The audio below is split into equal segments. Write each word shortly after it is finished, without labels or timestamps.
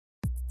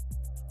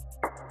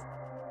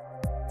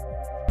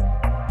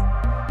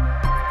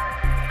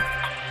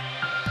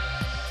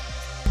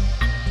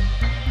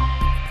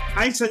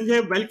Hi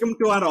Sanjay, welcome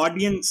to our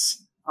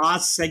audience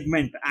Ask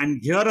segment,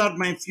 and here are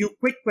my few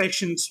quick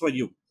questions for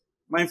you.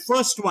 My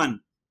first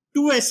one,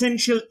 two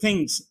essential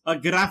things a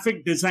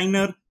graphic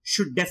designer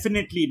should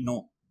definitely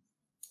know.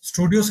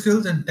 Studio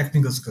skills and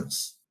technical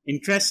skills.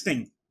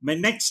 Interesting. My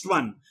next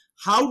one,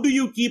 how do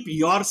you keep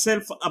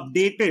yourself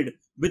updated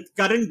with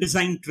current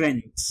design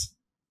trends?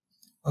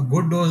 A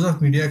good dose of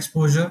media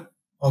exposure,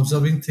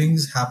 observing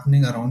things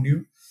happening around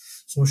you,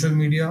 social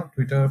media,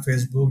 Twitter,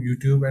 Facebook,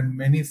 YouTube, and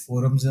many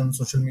forums on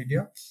social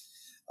media.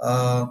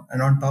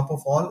 And on top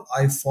of all,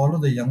 I follow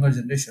the younger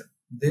generation.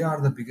 They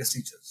are the biggest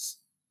teachers.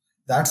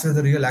 That's where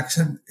the real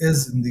action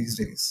is in these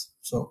days.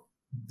 So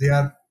these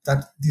are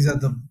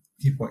the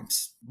key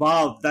points.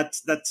 Wow,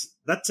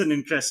 that's an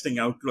interesting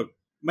outlook.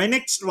 My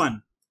next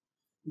one,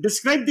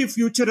 describe the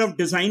future of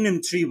design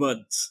in three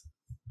words.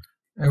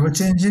 Ever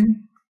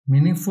changing,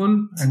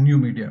 meaningful, and new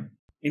media.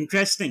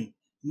 Interesting.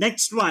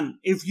 Next one,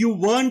 if you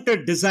weren't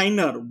a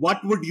designer, what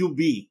would you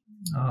be?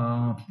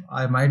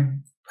 I might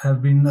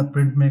have been a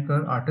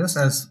printmaker artist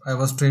as I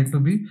was trained to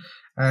be,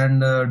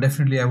 and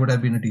definitely I would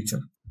have been a teacher.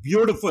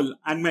 Beautiful.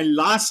 And my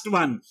last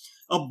one,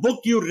 a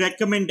book you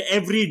recommend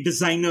every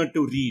designer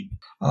to read.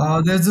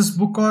 There's this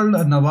book called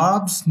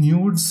Nawab's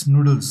Nudes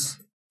Noodles,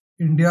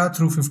 India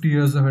Through 50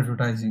 Years of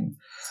Advertising.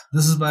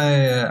 This is by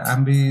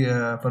Ambi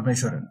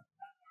Parmeshwaran.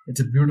 It's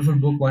a beautiful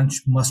book. One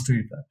must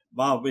read that.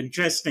 Wow,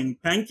 interesting.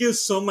 Thank you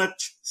so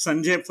much,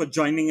 Sanjay, for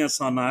joining us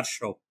on our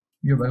show.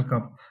 You're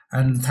welcome.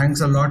 And thanks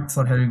a lot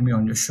for having me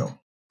on your show.